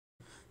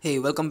Hey,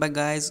 welcome back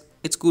guys,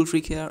 it's Cool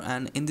Freak here,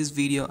 and in this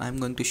video I'm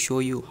going to show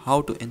you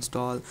how to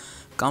install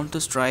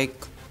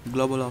Counter-Strike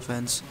Global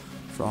Offense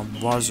from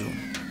Warzone.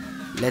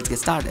 Let's get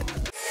started.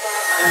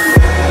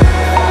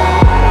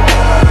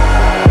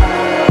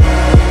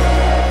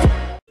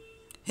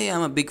 Hey,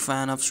 I'm a big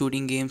fan of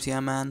shooting games, yeah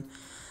man.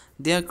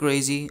 They are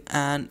crazy,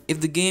 and if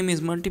the game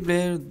is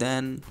multiplayer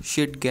then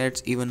shit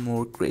gets even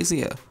more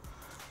crazier.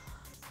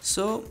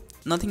 So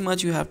nothing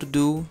much you have to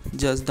do,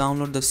 just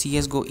download the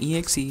CSGO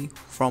exe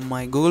from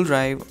my Google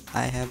Drive.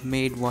 I have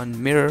made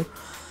one mirror,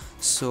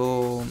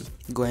 so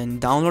go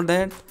and download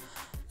that.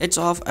 It's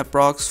of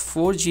approx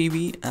 4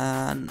 GB,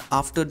 and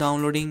after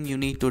downloading you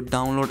need to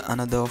download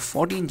another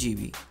 14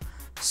 GB.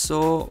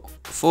 So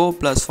 4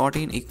 plus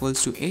 14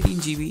 equals to 18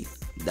 GB.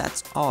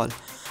 That's all.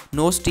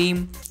 No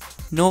Steam,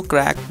 no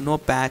crack, no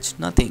patch,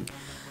 nothing.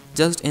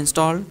 Just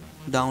install,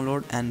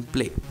 download and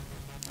play.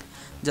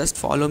 Just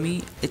follow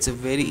me, it's a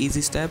very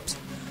easy steps.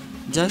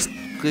 Just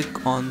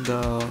click on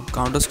the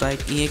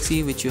Counter-Strike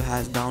exe which you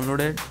have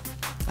downloaded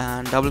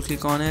and double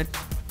click on it.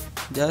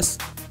 Just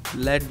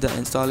let the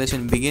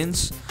installation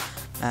begins,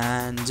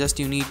 and just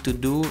you need to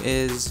do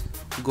is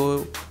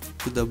go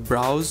to the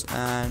browse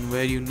and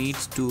where you need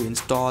to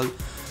install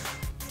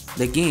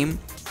the game,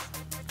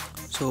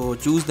 so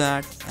choose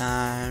that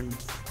and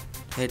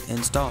hit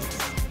install.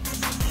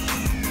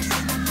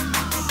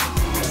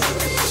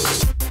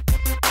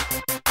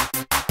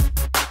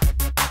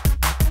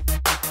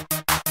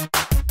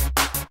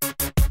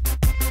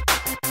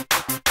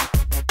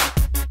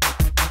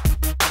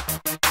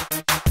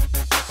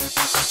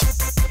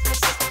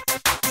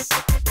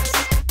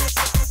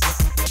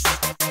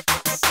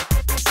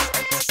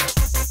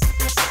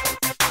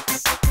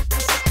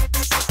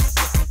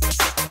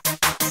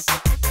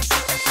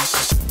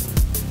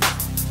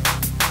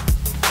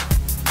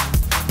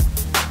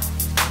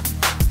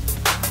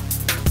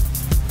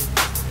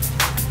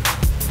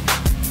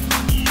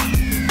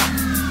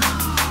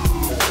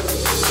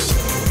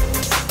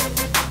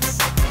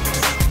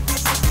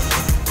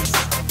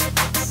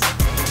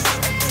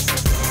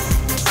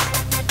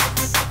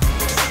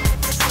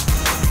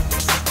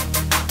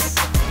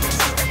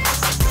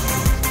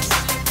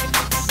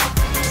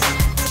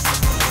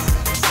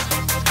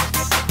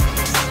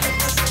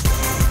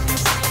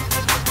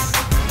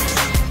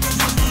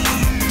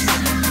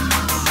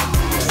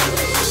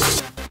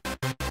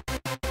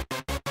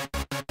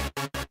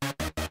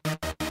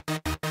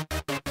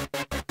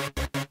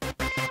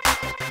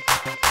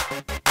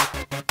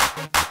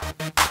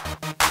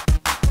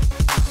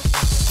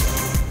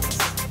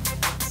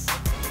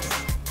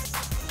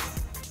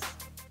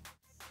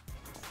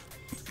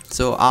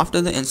 So after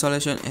the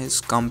installation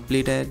is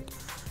completed,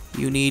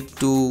 you need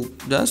to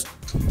just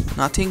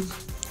nothing,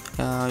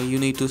 you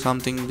need to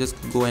something, just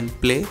go and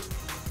play.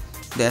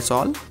 That's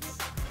all.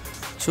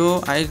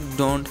 So I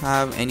don't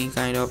have any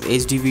kind of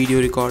HD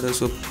video recorder,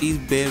 so please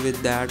bear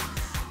with that.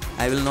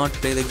 I will not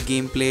play the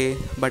gameplay,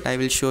 but I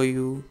will show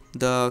you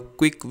the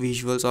quick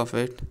visuals of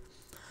it.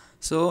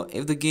 So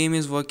if the game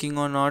is working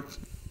or not,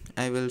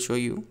 I will show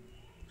you.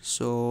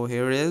 So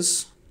here it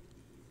is.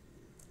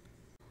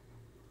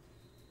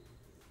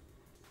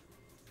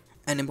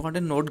 An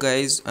important note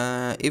guys,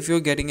 if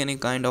you're getting any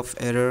kind of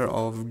error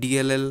of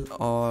DLL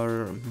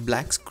or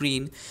black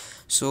screen,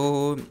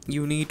 so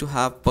you need to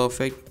have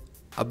perfect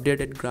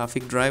updated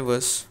graphic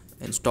drivers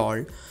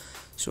installed.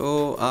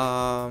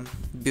 So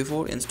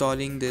before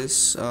installing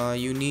this,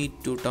 you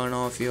need to turn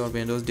off your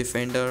Windows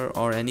Defender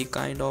or any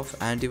kind of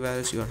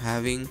antivirus you're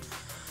having.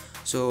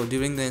 So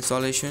during the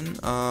installation,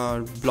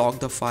 block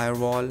the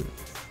firewall.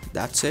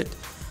 That's it.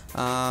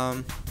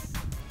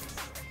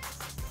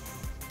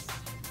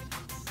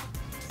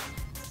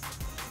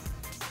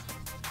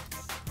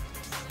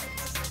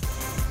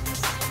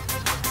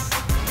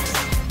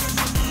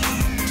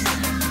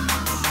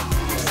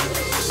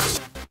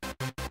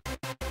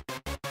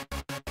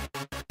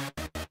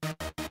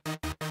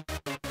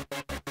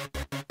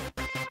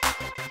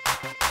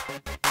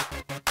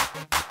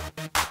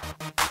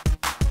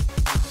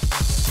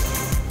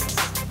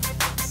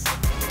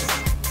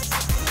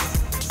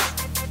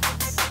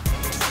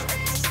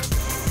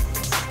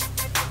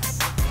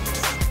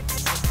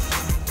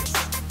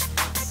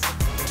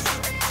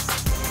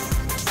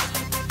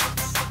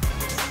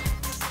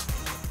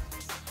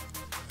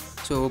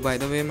 So by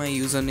the way, my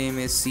username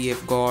is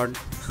CFGod.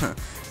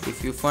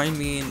 If you find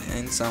me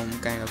in some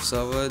kind of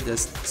server,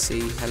 just say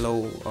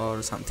hello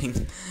or something.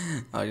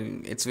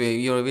 It's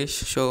your wish.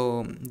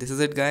 So this is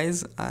it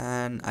guys,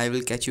 and I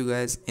will catch you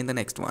guys in the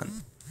next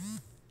one.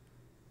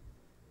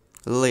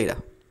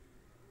 Later.